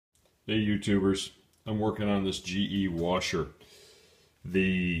Hey YouTubers, I'm working on this GE washer.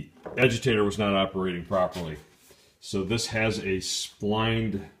 The agitator was not operating properly. So this has a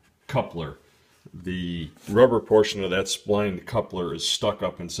splined coupler. The rubber portion of that splined coupler is stuck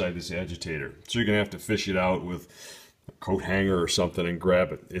up inside this agitator. So you're going to have to fish it out with a coat hanger or something and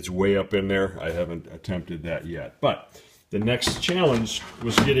grab it. It's way up in there. I haven't attempted that yet. But the next challenge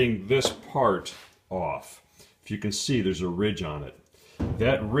was getting this part off. If you can see, there's a ridge on it.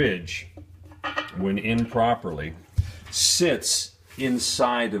 That ridge, when in properly, sits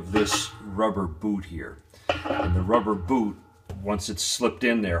inside of this rubber boot here. And the rubber boot, once it's slipped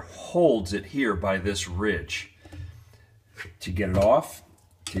in there, holds it here by this ridge. To get it off,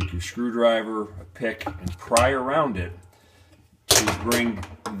 take your screwdriver, a pick, and pry around it to bring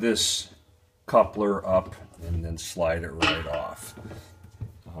this coupler up and then slide it right off.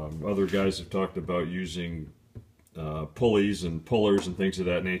 Other guys have talked about using pulleys and pullers and things of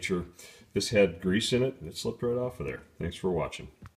that nature. This had grease in it and it slipped right off of there. Thanks for watching.